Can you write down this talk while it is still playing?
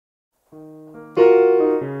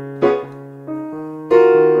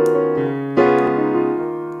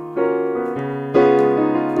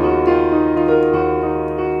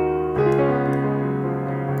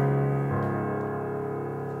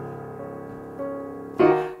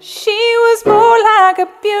She was more like a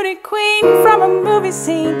beauty queen from a movie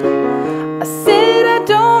scene. I said, I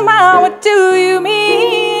don't mind, what do you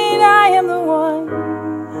mean? I am the one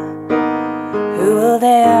who will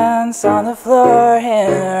dance on the floor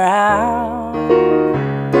and around.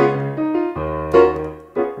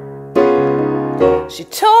 She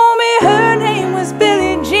told me her name was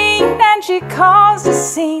Billie Jean, and she caused a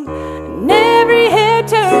scene, and every head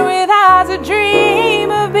turned with eyes a dream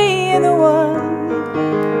of being the one.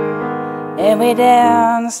 And we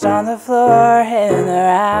danced on the floor and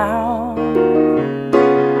around.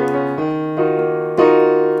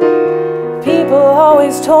 People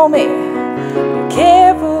always told me, be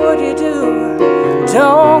careful what you do,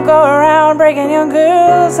 don't go around breaking young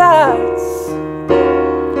girls' hearts.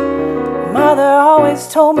 Mother always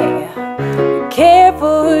told me, be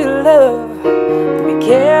careful who you love, be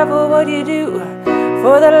careful what you do,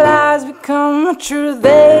 for the lies become true.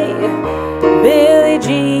 Billie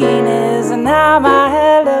Jean is not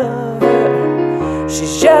my lover.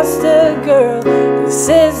 She's just a girl who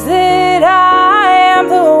says that I am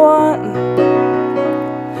the one,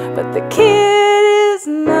 but the kid is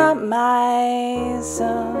not my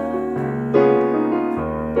son.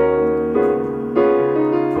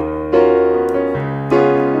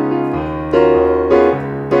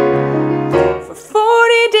 For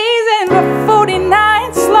 40 days and for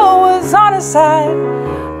 49 slow was on her side,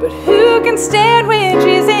 but who can stand when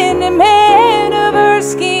she's in demand of her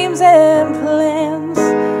schemes and plans?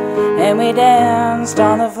 And we danced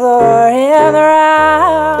on the floor and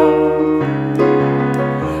around.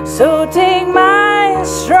 So take my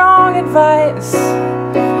strong advice,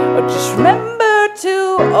 but just remember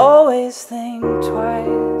to always think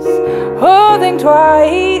twice. Oh, think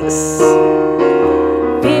twice.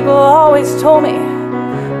 People always told me,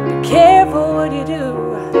 be careful what you do,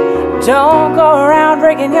 don't go around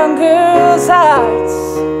breaking young girls' hearts.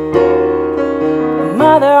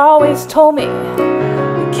 Mother always told me,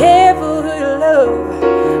 be careful who you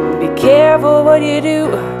love, be careful what you do,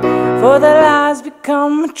 for the lies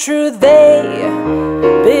become true. Billie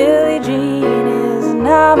Jean is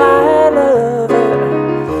not my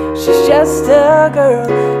lover. She's just a girl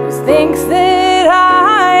who thinks that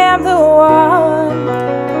I am the one,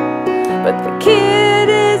 but the kid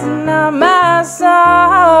is not my son.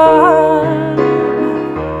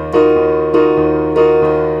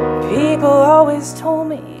 People always told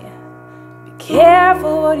me, be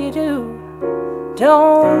careful what you do,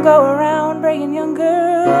 don't go around breaking young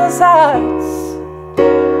girls' hearts.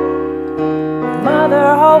 Mother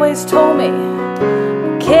always told me,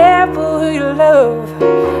 be careful who you love,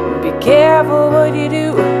 be careful what you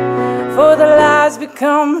do, for the lies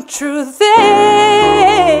become true.